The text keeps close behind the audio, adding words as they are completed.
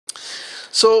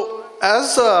So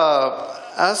as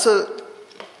a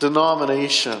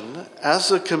denomination,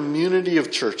 as a community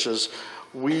of churches,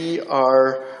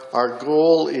 our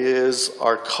goal is,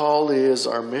 our call is,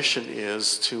 our mission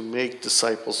is to make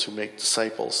disciples who make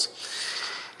disciples.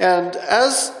 And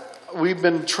as we've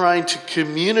been trying to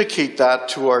communicate that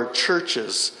to our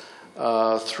churches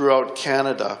throughout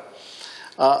Canada,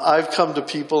 I've come to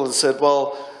people and said,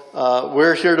 well,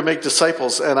 we're here to make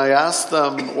disciples. And I asked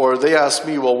them, or they asked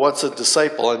me, well, what's a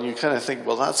disciple? And you kind of think,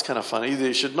 well, that's kind of funny.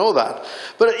 They should know that.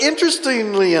 But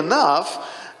interestingly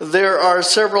enough, there are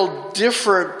several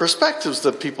different perspectives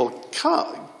that people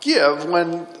give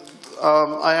when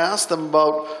I ask them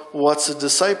about what's a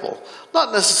disciple.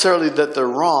 Not necessarily that they're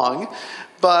wrong,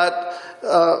 but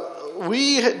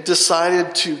we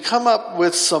decided to come up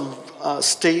with some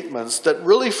statements that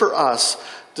really for us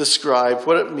describe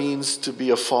what it means to be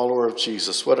a follower of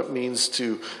Jesus, what it means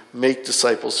to make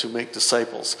disciples who make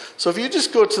disciples. So if you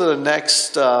just go to the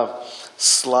next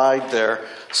slide there.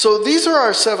 So these are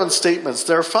our 7 statements.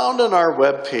 They're found on our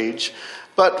webpage.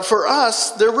 But for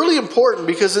us, they're really important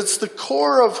because it's the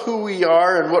core of who we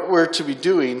are and what we're to be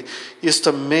doing is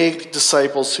to make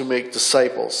disciples who make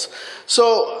disciples.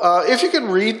 So if you can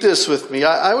read this with me,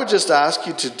 I would just ask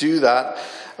you to do that.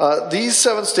 These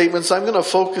 7 statements, I'm going to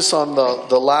focus on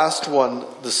the last one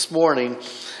this morning,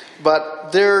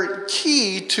 but they're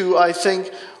key to, I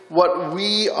think, what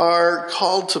we are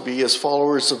called to be as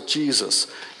followers of Jesus.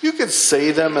 You could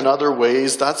say them in other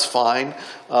ways, that's fine.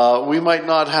 We might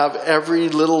not have every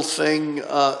little thing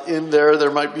in there.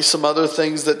 There might be some other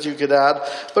things that you could add.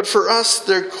 But for us,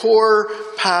 they're core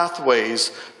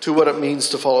pathways to what it means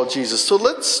to follow Jesus. So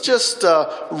let's just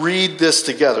read this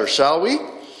together, shall we?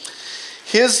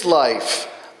 His life.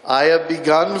 I have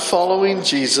begun following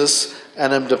Jesus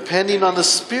and am depending on the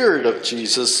Spirit of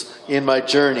Jesus in my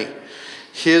journey.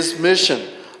 His mission.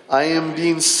 I am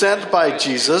being sent by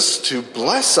Jesus to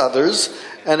bless others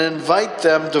and invite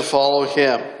them to follow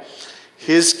him.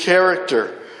 His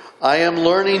character. I am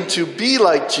learning to be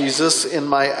like Jesus in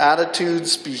my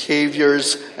attitudes,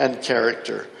 behaviors, and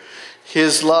character.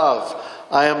 His love.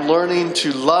 I am learning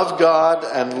to love God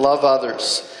and love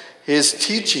others. His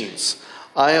teachings.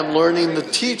 I am learning the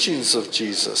teachings of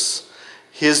Jesus.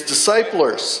 His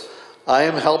disciplers. I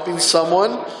am helping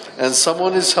someone, and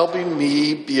someone is helping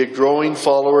me be a growing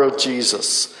follower of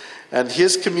Jesus. And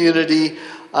his community,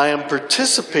 I am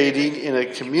participating in a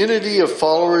community of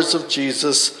followers of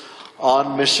Jesus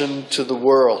on mission to the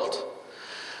world.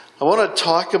 I want to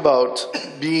talk about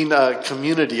being a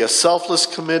community, a selfless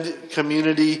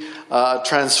community, a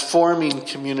transforming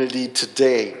community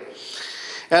today.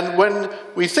 And when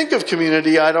we think of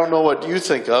community, I don't know what you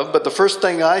think of, but the first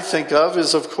thing I think of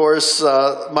is, of course,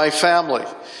 my family.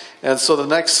 And so the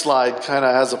next slide kind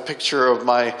of has a picture of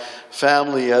my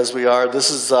family as we are. This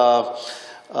is us.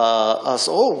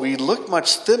 Oh, we look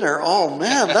much thinner. Oh,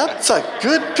 man, that's a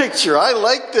good picture. I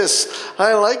like this.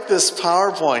 I like this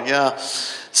PowerPoint, yeah.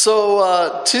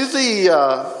 So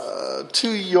to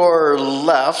your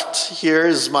left here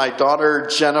is my daughter,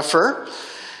 Jennifer.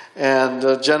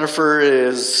 And Jennifer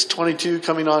is 22,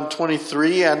 coming on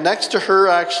 23. And next to her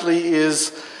actually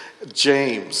is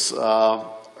James,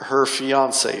 her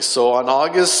fiance. So on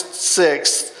August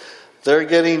 6th, they're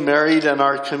getting married, and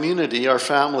our community, our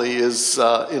family, is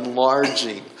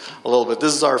enlarging a little bit.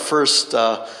 This is our first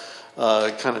kind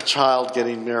of child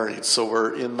getting married, so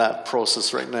we're in that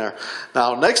process right now.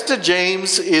 Now, next to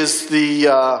James is the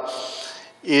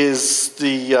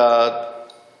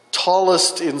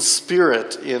tallest in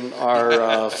spirit in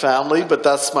our family, but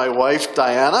that's my wife,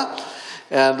 Diana.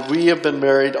 And we have been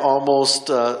married almost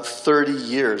 30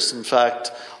 years. In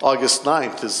fact, August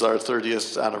 9th is our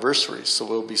 30th anniversary, so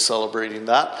we'll be celebrating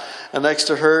that. And next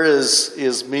to her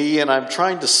is me, and I'm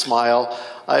trying to smile.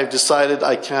 I've decided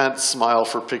I can't smile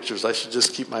for pictures. I should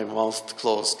just keep my mouth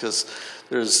closed because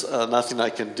there's nothing I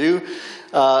can do.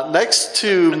 Next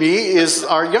to me is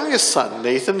our youngest son,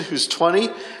 Nathan, who's 20,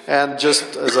 and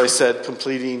just, as I said,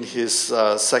 completing his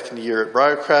second year at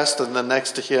Briarcrest. And then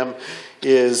next to him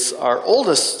is our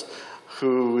oldest,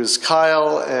 who is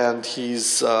Kyle, and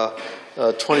he's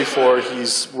 24.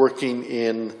 He's working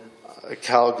in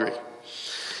Calgary.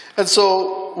 And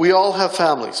so we all have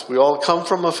families. We all come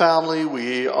from a family.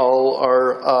 We all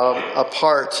are a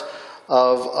part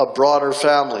of a broader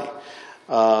family.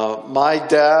 My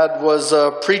dad was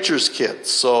a preacher's kid,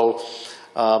 so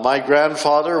my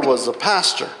grandfather was a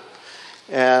pastor.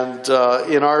 And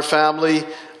in our family,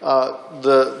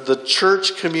 the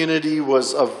church community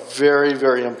was a very,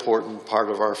 very important part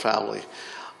of our family.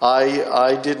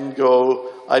 I didn't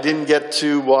get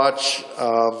to watch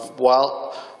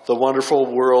The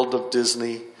Wonderful World of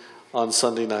Disney. on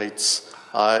Sunday nights.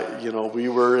 We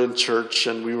were in church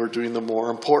and we were doing the more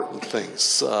important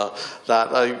things.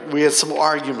 We had some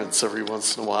arguments every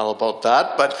once in a while about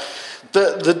that, but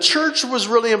the church was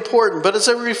really important. But as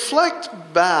I reflect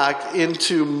back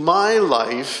into my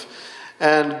life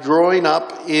and growing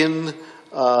up in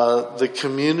the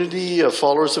community of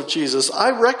followers of Jesus,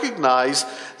 I recognize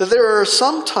that there are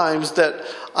some times that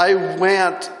I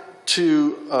went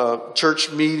to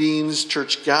church meetings,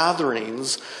 church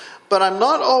gatherings, but I'm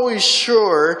not always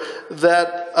sure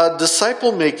that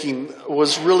disciple making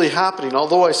was really happening,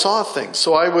 although I saw things.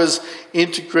 So I was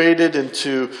integrated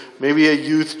into maybe a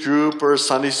youth group or a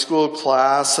Sunday school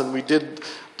class, and we did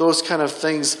those kind of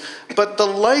things. But the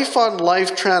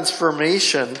life-on-life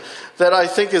transformation that I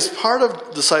think is part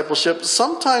of discipleship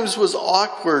sometimes was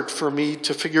awkward for me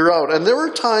to figure out. And there were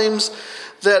times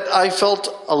that I felt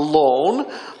alone.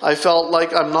 I felt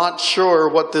like I'm not sure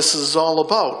what this is all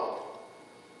about.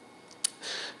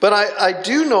 But I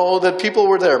do know that people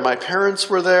were there. My parents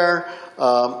were there.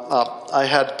 I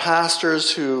had pastors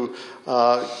who,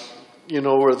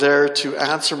 were there to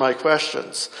answer my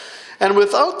questions. And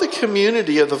without the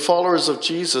community of the followers of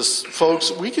Jesus, folks,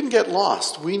 we can get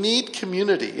lost. We need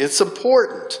community. It's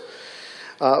important.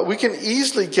 We can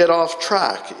easily get off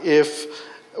track if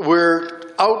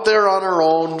we're out there on our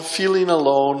own, feeling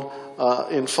alone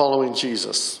in following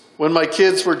Jesus. When my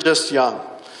kids were just young,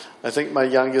 I think my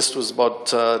youngest was about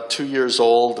 2 years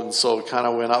old, and so it kind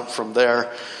of went up from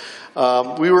there.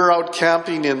 We were out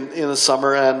camping in the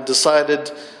summer and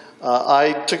decided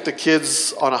I took the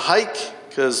kids on a hike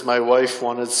because my wife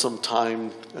wanted some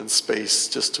time and space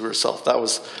just to herself. That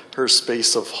was her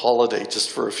space of holiday,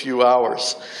 just for a few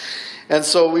hours. And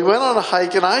so we went on a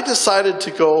hike, and I decided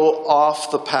to go off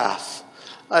the path.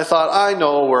 I thought, I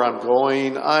know where I'm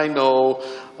going. I know,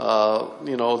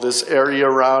 this area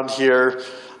around here.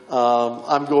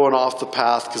 I'm going off the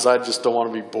path because I just don't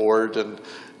want to be bored and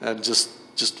just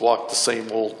walk the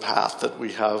same old path that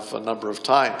we have a number of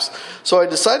times. So I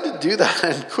decided to do that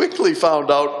and quickly found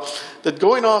out that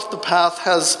going off the path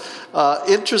has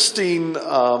interesting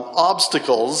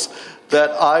obstacles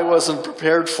that I wasn't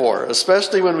prepared for,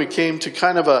 especially when we came to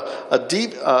kind of a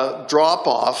deep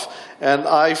drop-off. And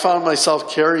I found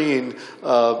myself carrying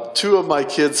two of my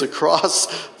kids across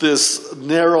this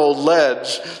narrow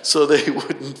ledge so they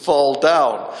wouldn't fall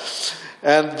down.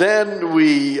 And then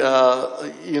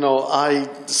I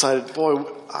decided, boy,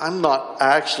 I'm not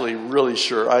actually really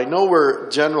sure. I know we're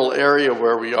general area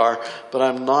where we are, but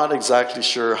I'm not exactly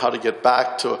sure how to get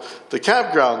back to the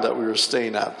campground that we were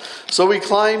staying at. So we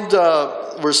climbed,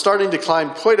 we're starting to climb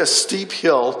quite a steep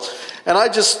hill. And I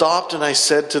just stopped and I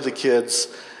said to the kids,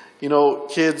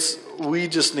 kids, we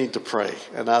just need to pray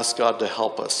and ask God to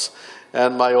help us.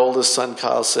 And my oldest son,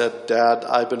 Kyle, said, Dad,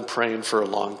 I've been praying for a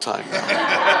long time now.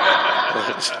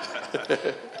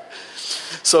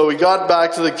 So we got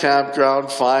back to the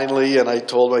campground finally, and I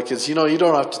told my kids, you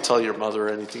don't have to tell your mother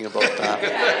anything about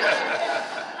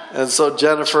that. And so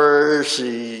Jennifer,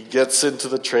 she gets into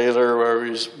the trailer where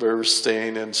we're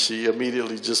staying, and she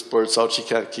immediately just blurts out, she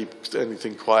can't keep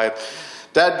anything quiet.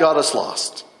 Dad got us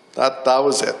lost. That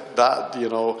was it.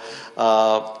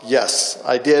 Yes,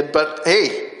 I did. But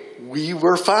hey, we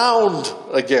were found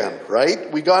again,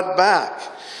 right? We got back.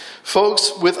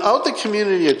 Folks, without the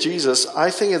community of Jesus, I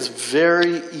think it's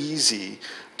very easy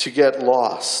to get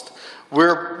lost.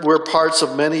 We're parts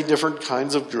of many different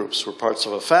kinds of groups. We're parts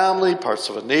of a family, parts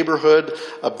of a neighborhood,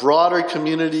 a broader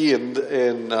community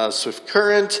in Swift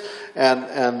Current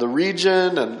and the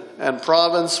region and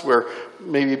province. We're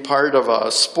maybe part of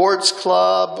a sports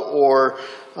club or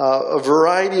a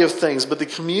variety of things. But the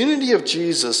community of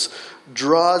Jesus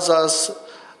draws us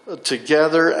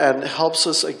together and helps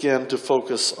us again to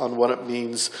focus on what it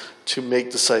means to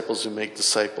make disciples who make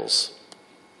disciples.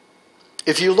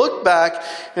 If you look back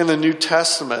in the New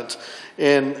Testament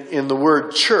in the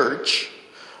word church,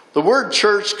 the word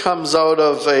church comes out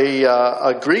of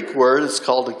a Greek word. It's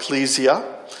called ecclesia.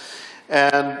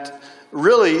 And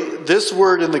really, this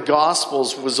word in the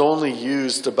Gospels was only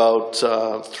used about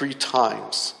 3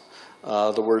 times.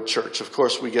 The word church. Of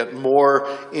course, we get more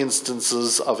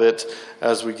instances of it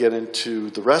as we get into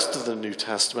the rest of the New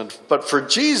Testament. But for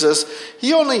Jesus,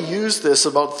 he only used this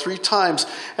about 3 times.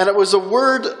 And it was a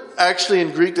word actually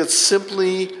in Greek that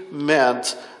simply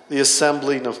meant the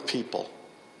assembling of people.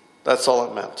 That's all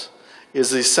it meant,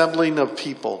 is the assembling of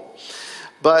people.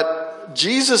 But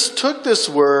Jesus took this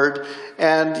word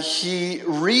and he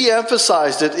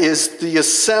re-emphasized it as the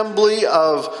assembly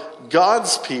of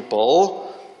God's people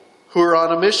who are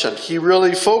on a mission. He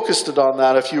really focused it on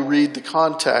that if you read the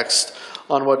context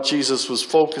on what Jesus was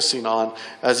focusing on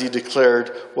as he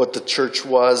declared what the church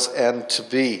was and to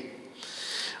be.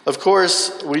 Of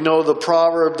course, we know the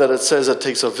proverb that it says it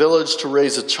takes a village to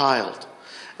raise a child.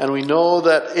 And we know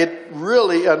that it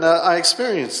really, and I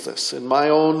experienced this in my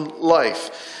own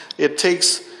life, it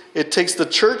takes the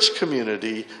church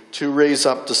community to raise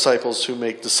up disciples who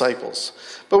make disciples.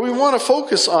 But we want to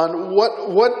focus on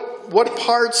what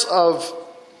parts of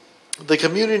the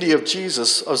community of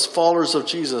Jesus, as followers of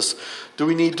Jesus, do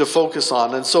we need to focus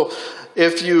on. And so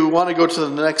if you want to go to the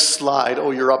next slide,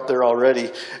 oh, you're up there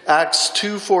already, Acts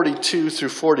 2:42 through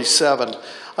 47.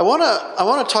 I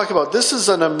want to talk about, this is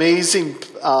an amazing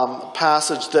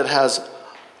passage that has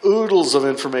oodles of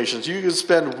information. You can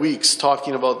spend weeks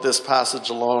talking about this passage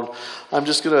alone. I'm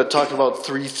just going to talk about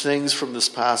 3 things from this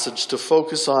passage to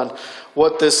focus on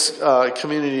what this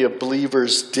community of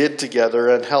believers did together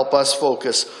and help us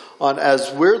focus on,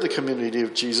 as we're the community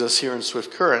of Jesus here in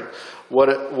Swift Current,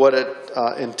 what it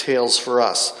entails for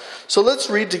us. So let's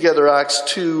read together Acts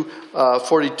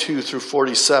 2:42 through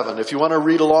 47. If you want to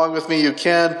read along with me, you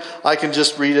can. I can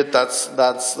just read it. That's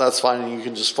fine, and you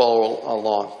can just follow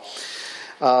along.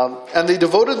 And they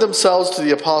devoted themselves to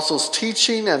the apostles'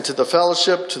 teaching and to the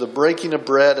fellowship, to the breaking of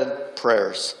bread and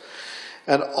prayers.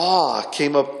 And awe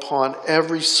came upon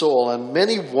every soul, and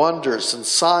many wonders and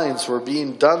signs were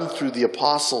being done through the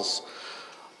apostles.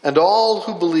 And all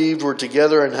who believed were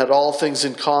together and had all things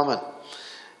in common.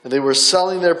 And they were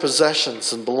selling their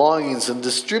possessions and belongings and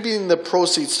distributing the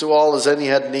proceeds to all as any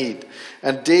had need.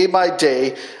 And day by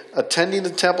day, attending the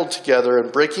temple together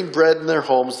and breaking bread in their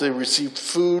homes, they received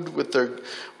food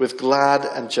with glad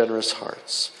and generous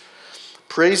hearts,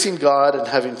 praising God and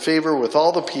having favor with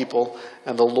all the people.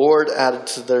 And the Lord added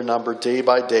to their number day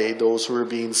by day those who were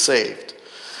being saved.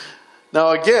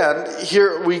 Now again,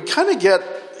 here we kind of get,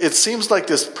 it seems like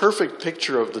this perfect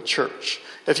picture of the church.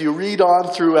 If you read on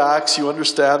through Acts, you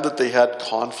understand that they had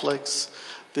conflicts,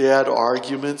 they had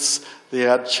arguments, they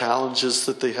had challenges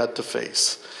that they had to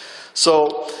face.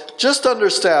 So just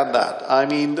understand that. I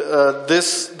mean,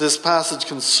 this passage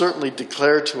can certainly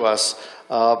declare to us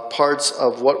parts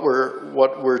of what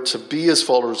we're to be as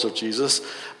followers of Jesus.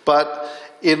 But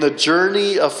in the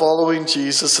journey of following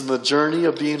Jesus, in the journey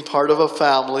of being part of a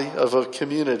family, of a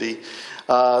community,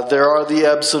 there are the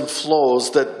ebbs and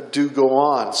flows that do go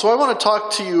on. So I want to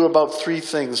talk to you about 3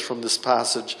 things from this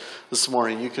passage this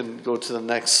morning. You can go to the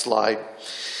next slide.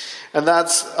 And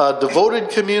that's a devoted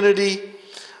community,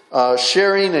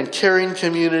 sharing and caring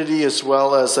community, as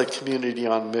well as a community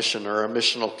on mission, or a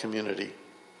missional community.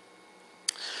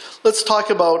 Let's talk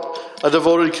about a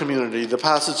devoted community. The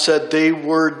passage said they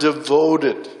were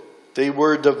devoted. They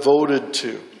were devoted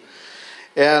to.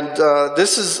 And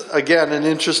this is, again, an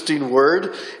interesting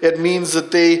word. It means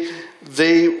that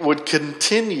they would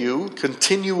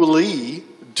continually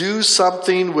do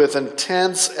something with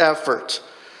intense effort,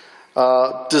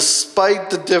 despite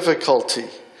the difficulty.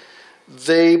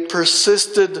 They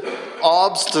persisted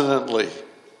obstinately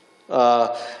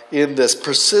in this,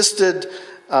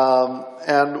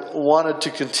 and wanted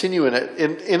to continue in it.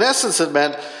 In essence, it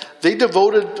meant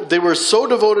they were so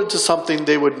devoted to something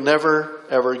they would never,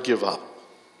 ever give up.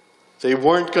 They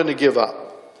weren't going to give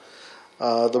up.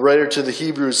 The writer to the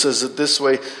Hebrews says it this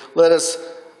way: let us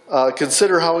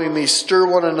consider how we may stir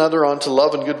one another on to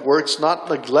love and good works, not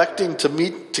neglecting to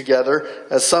meet together,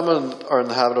 as some are in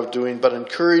the habit of doing, but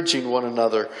encouraging one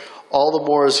another, all the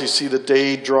more as you see the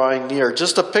day drawing near.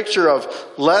 Just a picture of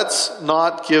let's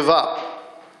not give up.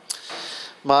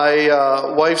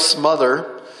 My wife's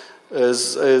mother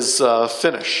is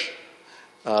Finnish.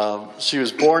 She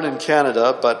was born in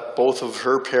Canada, but both of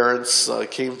her parents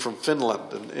came from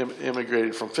Finland and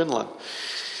immigrated from Finland.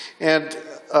 And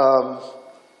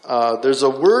there's a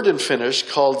word in Finnish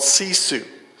called sisu,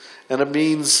 and it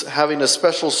means having a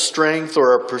special strength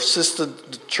or a persistent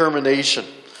determination.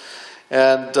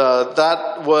 And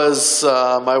that was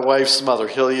my wife's mother,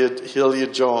 Hillia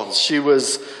Jones. She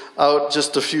was out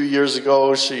just a few years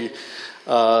ago.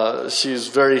 She's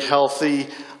very healthy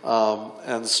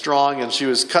and strong, and she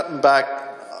was cutting back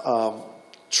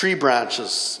tree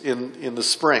branches in the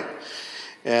spring.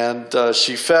 And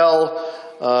she fell,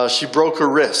 she broke her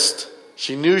wrist.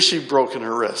 She knew she'd broken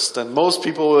her wrist. And most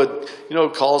people would,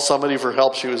 call somebody for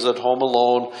help. She was at home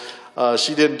alone.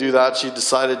 She didn't do that. She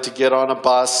decided to get on a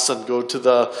bus and go to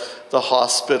the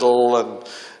hospital and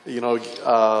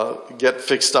get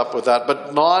fixed up with that,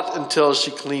 but not until she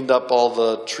cleaned up all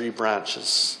the tree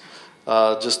branches,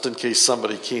 just in case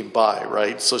somebody came by,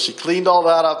 right? So she cleaned all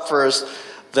that up first,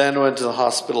 then went to the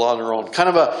hospital on her own. Kind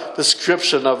of a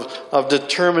description of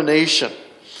determination.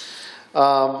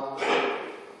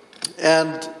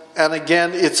 And And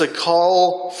again, it's a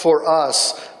call for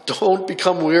us. Don't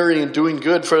become weary in doing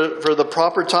good. For the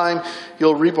proper time,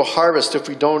 you'll reap a harvest if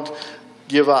we don't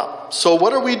give up. So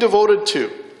what are we devoted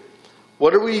to?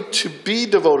 What are we to be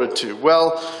devoted to?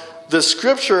 Well, the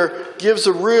scripture gives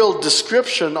a real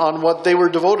description on what they were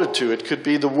devoted to. It could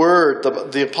be the word,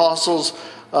 the apostles'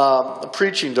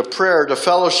 preaching, to prayer, to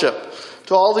fellowship,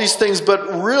 to all these things.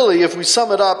 But really, if we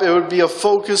sum it up, it would be a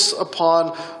focus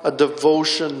upon a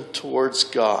devotion towards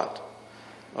God,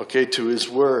 okay, to his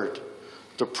word,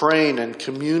 to praying and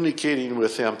communicating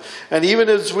with him. And even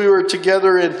as we were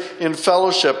together in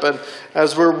fellowship, and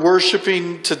as we're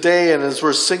worshiping today, and as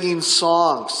we're singing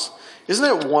songs, isn't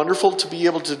it wonderful to be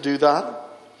able to do that?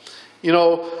 You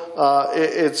know,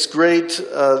 it's great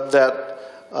that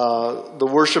the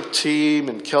worship team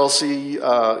and Kelsey,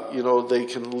 they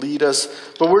can lead us.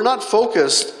 But we're not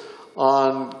focused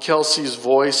on Kelsey's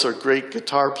voice or great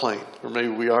guitar playing. Or maybe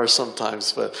we are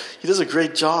sometimes, but he does a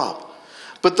great job.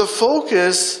 But the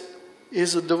focus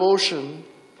is a devotion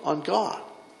on God,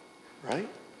 right?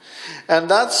 And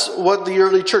that's what the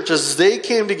early church, as they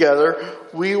came together,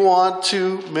 we want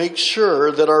to make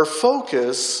sure that our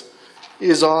focus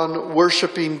is on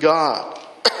worshiping God.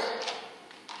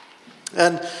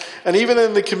 And even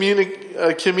in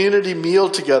the community meal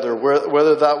together,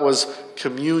 whether that was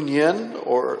communion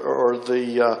or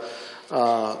the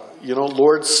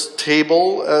Lord's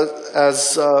table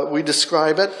as we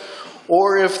describe it,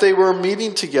 or if they were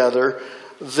meeting together,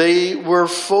 they were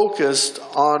focused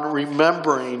on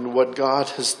remembering what God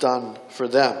has done for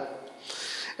them.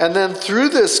 And then through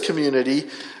this community,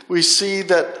 we see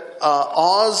that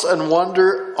awe and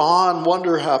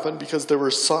wonder happened because there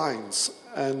were signs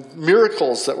and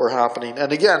miracles that were happening.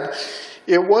 And again,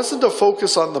 it wasn't a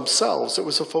focus on themselves, it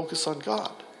was a focus on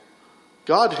God.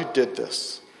 God who did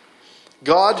this.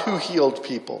 God who healed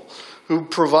people, who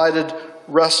provided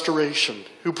restoration,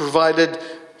 who provided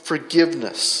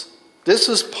forgiveness. This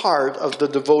is part of the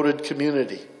devoted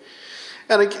community.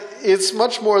 And it's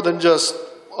much more than just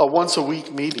a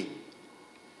once-a-week meeting.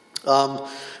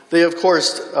 They, of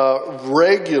course,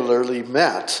 regularly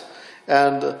met,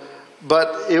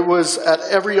 but it was at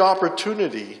every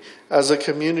opportunity as a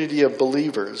community of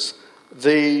believers,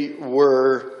 they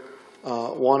were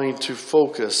wanting to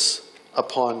focus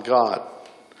upon God.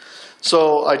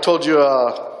 So I told you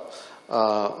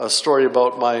a story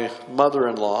about my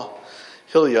mother-in-law,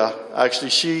 Hilya. Actually,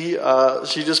 she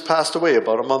just passed away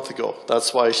about a month ago.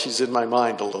 That's why she's in my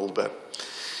mind a little bit.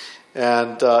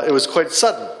 And it was quite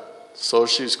sudden. So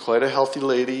she's quite a healthy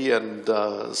lady, and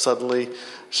suddenly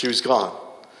she was gone.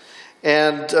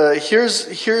 And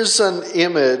here's an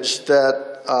image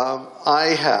that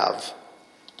I have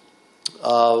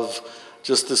of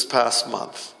just this past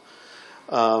month.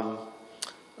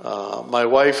 My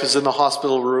wife is in the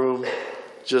hospital room,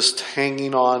 just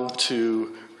hanging on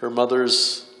to her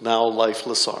mother's now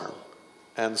lifeless arm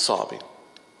and sobbing.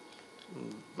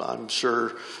 I'm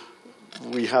sure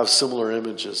we have similar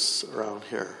images around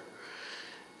here.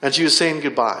 And she was saying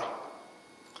goodbye.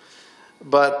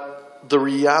 But the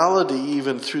reality,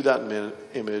 even through that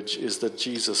image, is that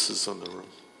Jesus is in the room.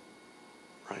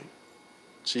 Right?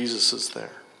 Jesus is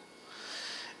there.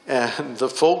 And the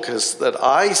focus that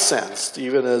I sensed,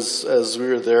 even as we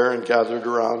were there and gathered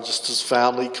around just as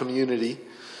family, community,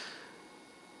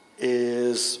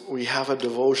 is we have a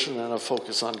devotion and a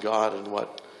focus on God and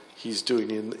what he's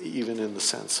doing, even in the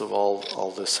sense of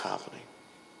all this happening.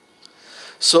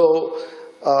 So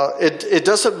it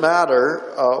doesn't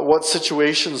matter what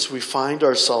situations we find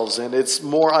ourselves in. It's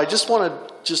more, I just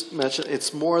want to mention,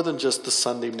 it's more than just the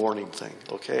Sunday morning thing,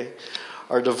 okay?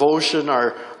 Our devotion,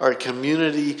 our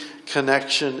community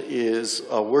connection is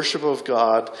a worship of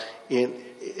God in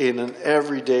an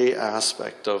everyday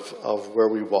aspect of where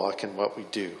we walk and what we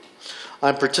do.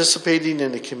 I'm participating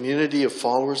in a community of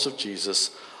followers of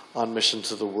Jesus on mission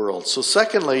to the world. So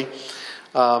secondly,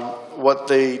 what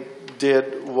they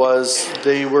did was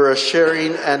they were a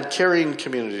sharing and caring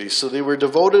community. So they were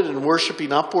devoted and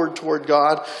worshiping upward toward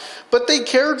God, but they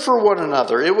cared for one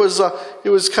another. It was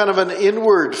kind of an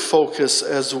inward focus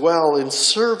as well in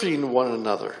serving one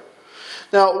another.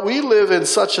 Now, we live in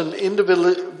such an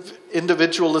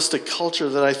individualistic culture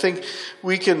that I think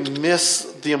we can miss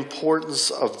the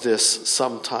importance of this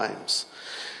sometimes.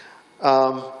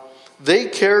 They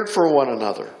cared for one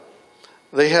another.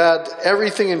 They had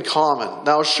everything in common.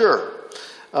 Now, sure,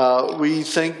 we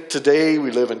think today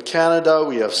we live in Canada,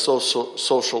 we have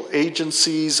social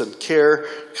agencies, and care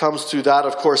comes through that.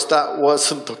 Of course, that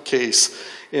wasn't the case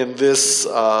in this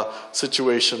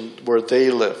situation where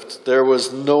they lived. There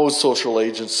was no social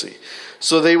agency.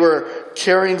 So they were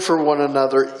caring for one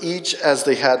another, each as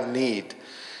they had need.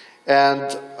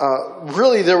 And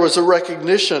really there was a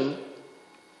recognition,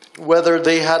 whether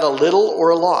they had a little or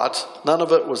a lot, none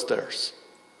of it was theirs.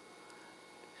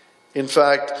 In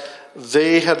fact,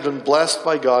 they had been blessed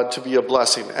by God to be a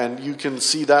blessing. And you can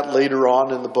see that later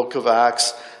on in the book of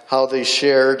Acts, how they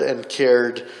shared and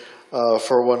cared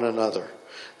for one another.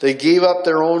 They gave up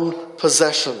their own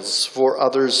possessions for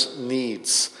others'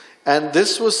 needs. And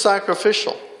this was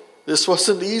sacrificial. This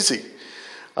wasn't easy.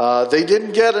 They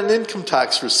didn't get an income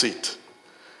tax receipt.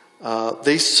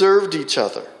 They served each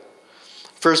other.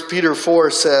 1 Peter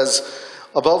 4 says,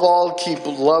 above all, keep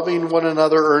loving one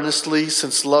another earnestly,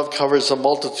 since love covers a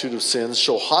multitude of sins.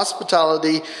 Show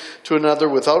hospitality to another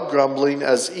without grumbling,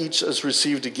 as each has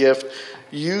received a gift.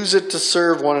 Use it to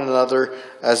serve one another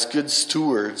as good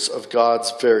stewards of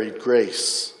God's varied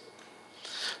grace.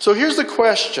 So here's the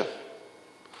question.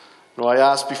 I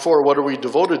asked before, what are we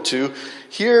devoted to?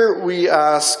 Here we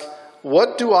ask,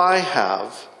 what do I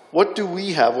have? What do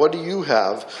we have? What do you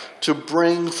have to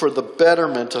bring for the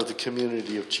betterment of the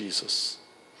community of Jesus?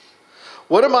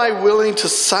 What am I willing to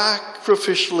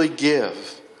sacrificially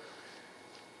give?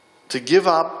 To give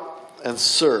up and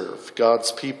serve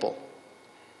God's people?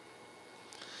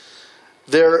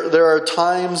 There are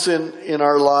times in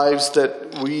our lives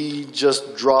that we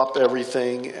just drop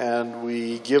everything and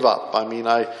we give up. I mean,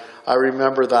 I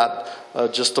remember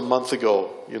that just a month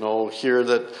ago, here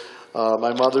that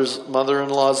my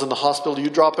mother-in-law is in the hospital. You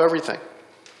drop everything,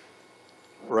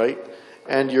 right?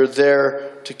 And you're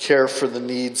there to care for the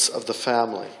needs of the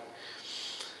family.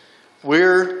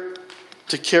 We're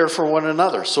to care for one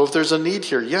another. So if there's a need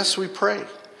here, yes, we pray.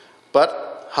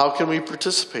 But how can we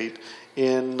participate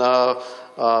in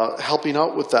helping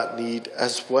out with that need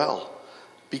as well?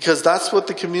 Because that's what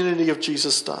the community of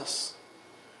Jesus does.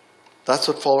 That's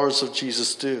what followers of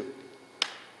Jesus do.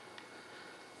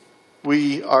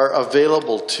 We are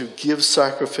available to give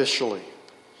sacrificially,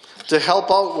 to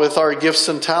help out with our gifts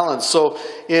and talents. So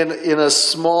in a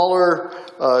smaller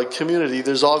community,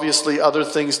 there's obviously other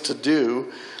things to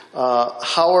do.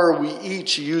 How are we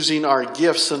each using our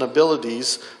gifts and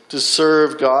abilities to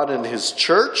serve God and His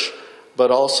church,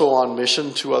 but also on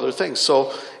mission to other things?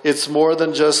 So it's more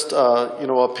than just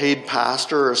a paid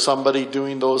pastor or somebody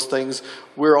doing those things.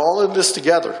 We're all in this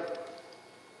together.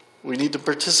 We need to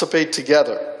participate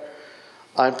together.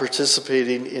 I'm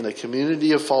participating in a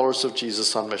community of followers of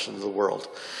Jesus on mission to the world.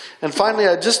 And finally,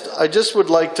 I just would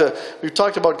like to, we've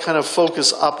talked about kind of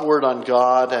focus upward on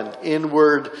God and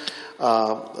inward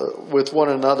with one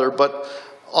another, but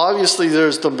obviously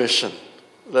there's the mission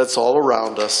that's all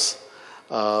around us.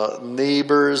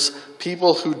 Neighbors,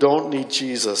 people who don't need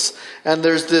Jesus. And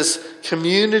there's this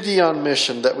community on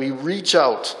mission that we reach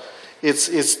out. It's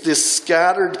this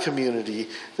scattered community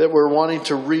that we're wanting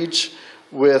to reach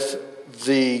with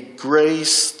the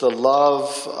grace, the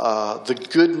love, the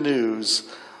good news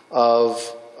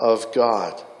of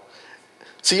God.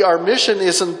 See, our mission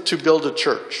isn't to build a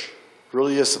church. It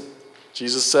really isn't.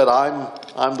 Jesus said,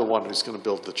 I'm the one who's going to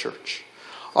build the church.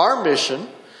 Our mission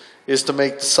is to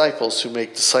make disciples who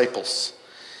make disciples.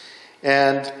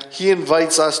 And He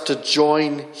invites us to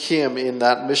join Him in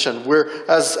that mission. We're,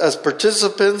 as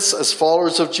participants, as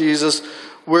followers of Jesus,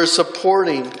 we're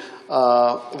supporting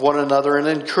one another and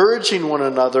encouraging one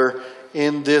another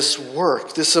in this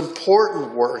work, this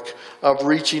important work of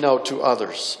reaching out to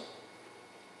others.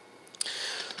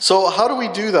 So how do we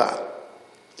do that?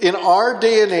 In our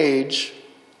day and age,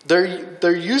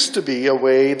 there used to be a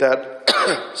way that,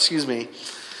 excuse me,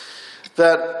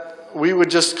 that we would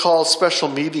just call special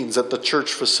meetings at the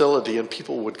church facility and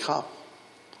people would come.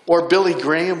 Or Billy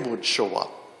Graham would show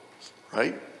up,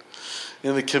 right,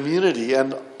 in the community,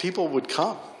 and people would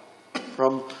come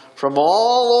from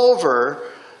all over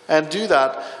and do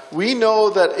that. We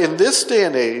know that in this day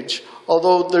and age,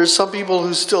 although there's some people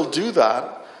who still do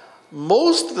that,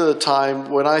 most of the time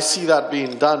when I see that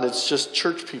being done, it's just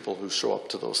church people who show up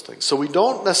to those things. So we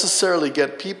don't necessarily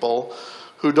get people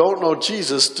who don't know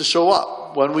Jesus to show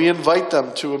up when we invite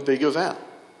them to a big event.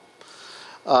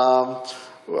 So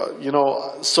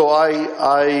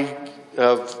I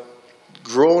have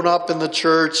grown up in the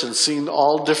church and seen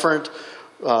all different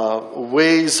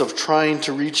ways of trying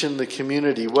to reach in the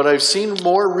community. What I've seen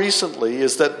more recently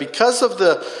is that because of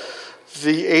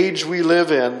the age we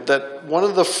live in, that one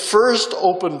of the first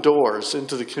open doors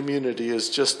into the community is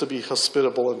just to be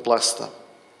hospitable and bless them.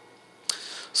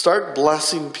 Start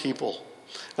blessing people.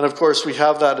 And of course, we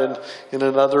have that in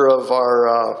another of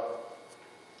our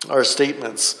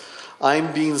statements.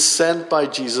 I'm being sent by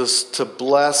Jesus to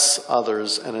bless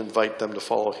others and invite them to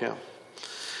follow Him.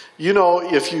 You know,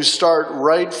 if you start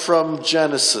right from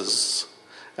Genesis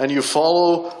and you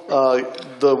follow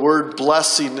the word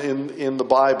blessing in the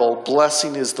Bible,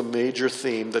 blessing is the major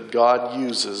theme that God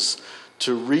uses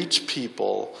to reach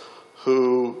people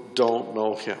who don't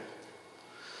know him.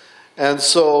 And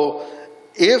so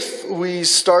if we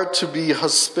start to be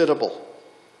hospitable,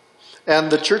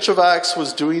 and the Church of Acts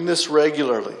was doing this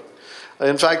regularly.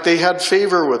 In fact, they had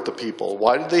favor with the people.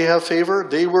 Why did they have favor?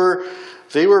 They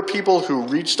were people who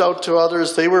reached out to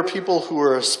others. They were people who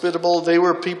were hospitable. They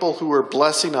were people who were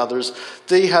blessing others.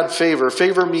 They had favor.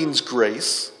 Favor means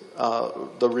grace.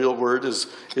 The real word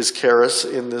is charis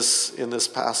in this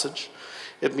passage.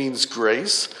 It means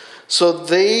grace. So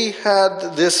they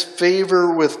had this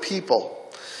favor with people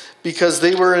because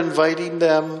they were inviting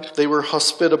them. They were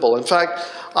hospitable. In fact,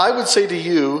 I would say to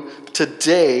you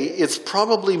today, it's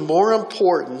probably more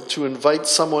important to invite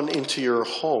someone into your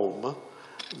home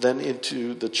than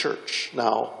into the church.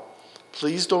 Now,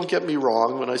 please don't get me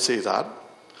wrong when I say that.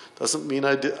 Doesn't mean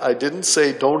I didn't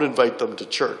say don't invite them to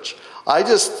church. I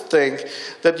just think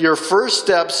that your first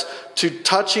steps to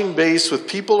touching base with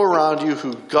people around you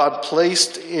who God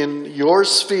placed in your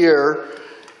sphere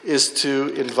is to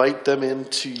invite them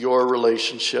into your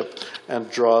relationship and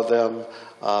draw them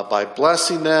by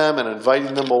blessing them and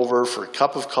inviting them over for a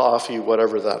cup of coffee,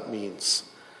 whatever that means.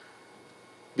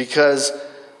 Because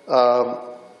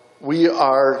we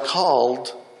are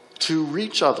called to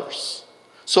reach others.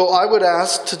 So I would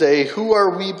ask today, who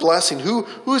are we blessing? Who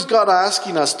is God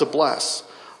asking us to bless?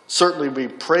 Certainly we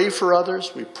pray for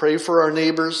others, we pray for our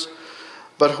neighbors,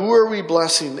 but who are we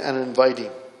blessing and inviting?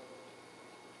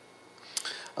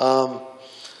 I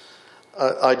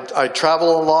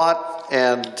travel a lot,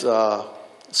 and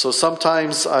so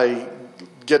sometimes I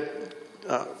get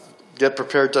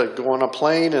prepared to go on a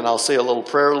plane, and I'll say a little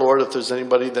prayer, Lord, if there's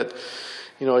anybody that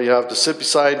you have to sit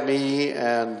beside me,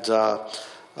 and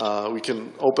we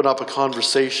can open up a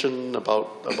conversation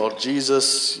about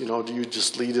Jesus. Do you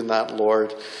just lead in that,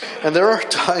 Lord? And there are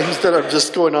times that I'm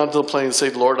just going onto the plane and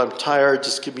say, Lord, I'm tired.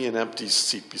 Just give me an empty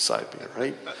seat beside me,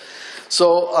 right?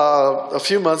 So a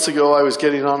few months ago, I was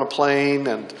getting on a plane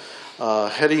and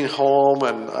heading home,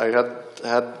 and I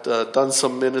had done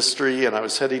some ministry, and I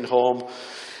was heading home,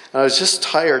 and I was just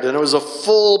tired, and it was a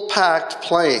full-packed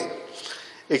plane,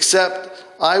 except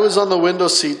I was on the window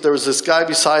seat. There was this guy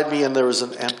beside me, and there was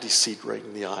an empty seat right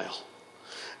in the aisle.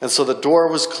 And so the door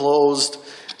was closed,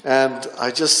 and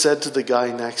I just said to the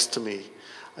guy next to me,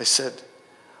 I said,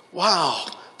 wow,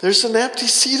 there's an empty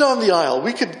seat on the aisle.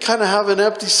 We could kind of have an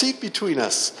empty seat between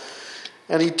us.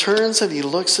 And he turns and he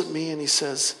looks at me and he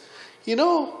says, you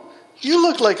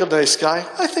look like a nice guy.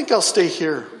 I think I'll stay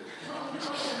here.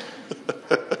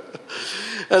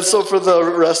 And so for the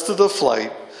rest of the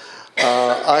flight,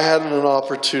 I had an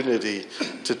opportunity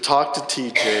to talk to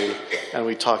TJ, and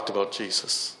we talked about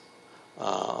Jesus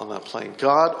on that plane.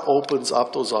 God opens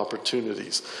up those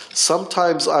opportunities.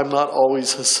 Sometimes I'm not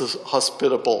always as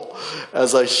hospitable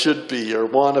as I should be or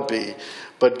want to be,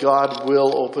 but God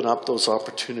will open up those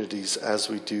opportunities as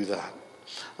we do that.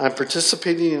 I'm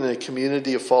participating in a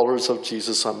community of followers of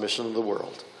Jesus on mission in the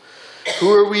world.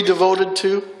 Who are we devoted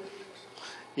to?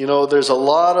 There's a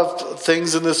lot of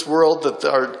things in this world that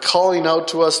are calling out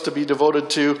to us to be devoted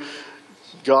to.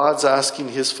 God's asking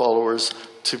his followers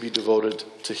to be devoted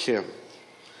to him,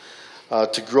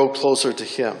 to grow closer to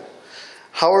him.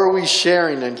 How are we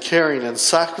sharing and caring and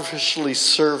sacrificially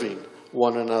serving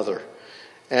one another?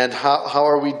 And how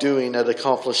are we doing at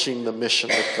accomplishing the mission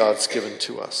that God's given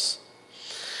to us?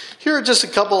 Here are just a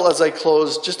couple, as I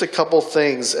close, just a couple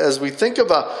things. As we think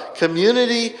of a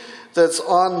community that's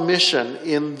on mission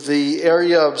in the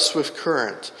area of Swift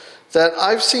Current that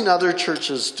I've seen other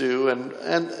churches do,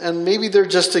 and maybe they're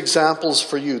just examples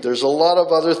for you. There's a lot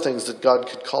of other things that God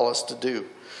could call us to do.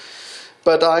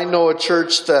 But I know a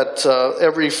church that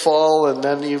every fall and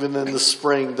then even in the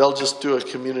spring, they'll just do a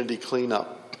community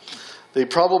cleanup. They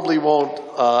probably won't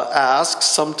ask.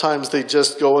 Sometimes they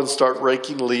just go and start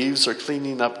raking leaves or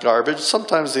cleaning up garbage.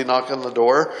 Sometimes they knock on the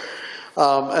door.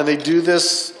 And they do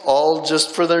this all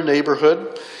just for their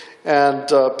neighborhood. And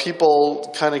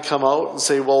people kind of come out and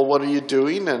say, well, what are you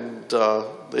doing? And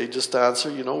they just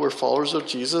answer, we're followers of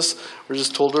Jesus. We're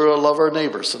just told to love our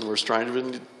neighbors, and we're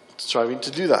striving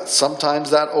to do that. Sometimes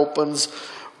that opens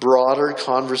broader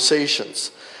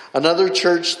conversations. Another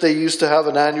church, they used to have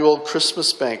an annual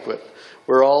Christmas banquet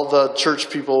where all the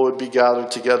church people would be gathered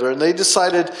together. And they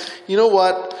decided, you know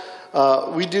what?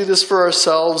 We do this for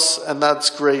ourselves, and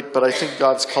that's great, but I think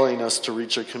God's calling us to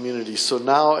reach our community. So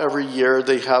now every year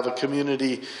they have a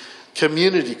community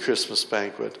Christmas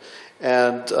banquet.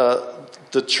 And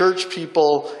the church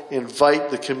people invite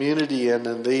the community in,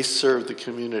 and they serve the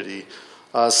community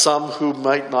some who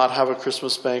might not have a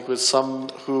Christmas banquet, some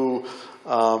who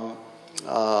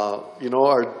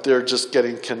they're just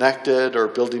getting connected or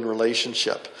building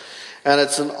relationship. And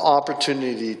it's an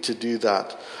opportunity to do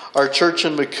that. Our church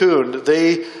in Macun,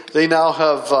 they now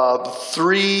have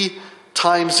 3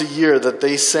 times a year that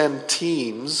they send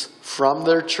teams from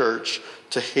their church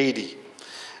to Haiti.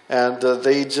 And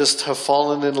they just have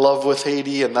fallen in love with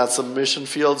Haiti, and that's a mission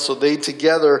field. So they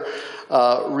together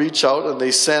reach out and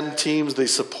they send teams, they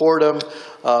support them.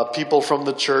 People from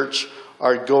the church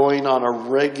are going on a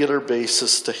regular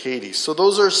basis to Haiti. So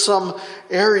those are some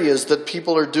areas that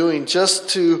people are doing just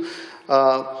to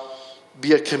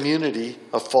be a community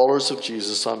of followers of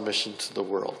Jesus on mission to the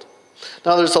world.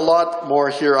 Now there's a lot more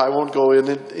here. I won't go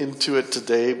into it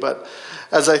today, but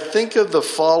as I think of the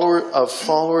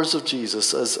followers of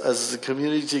Jesus as a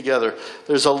community together,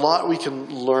 there's a lot we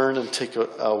can learn and take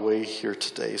away here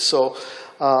today. So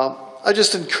I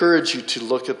just encourage you to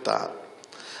look at that.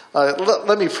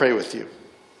 Let me pray with you.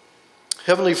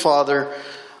 Heavenly Father,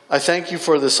 I thank you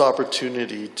for this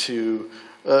opportunity to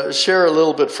share a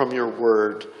little bit from your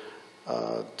word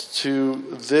to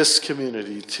this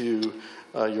community, to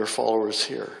your followers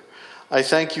here. I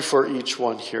thank you for each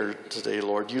one here today,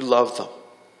 Lord. You love them.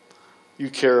 You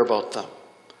care about them.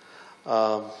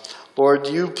 Lord,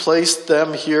 you placed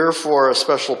them here for a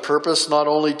special purpose, not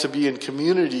only to be in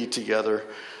community together,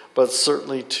 but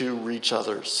certainly to reach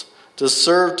others, to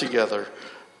serve together,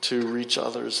 to reach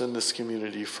others in this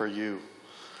community for you.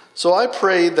 So I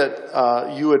pray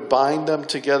that you would bind them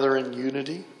together in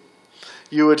unity.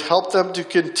 You would help them to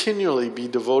continually be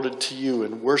devoted to you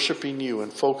and worshiping you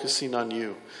and focusing on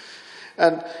you.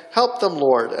 And help them,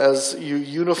 Lord, as you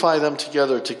unify them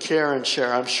together to care and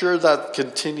share. I'm sure that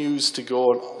continues to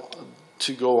go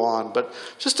on, but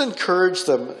just encourage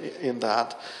them in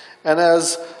that. And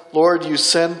as, Lord, you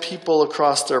send people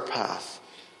across their path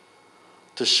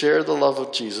to share the love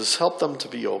of Jesus, help them to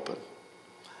be open.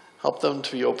 Help them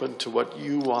to be open to what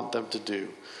you want them to do,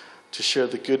 to share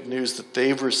the good news that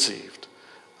they've received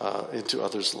into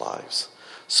others' lives.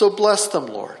 So bless them,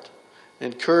 Lord.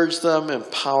 Encourage them,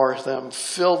 empower them,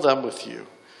 fill them with you.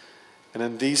 And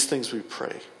in these things we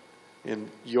pray. In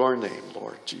your name,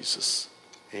 Lord Jesus.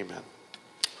 Amen.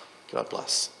 God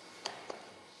bless.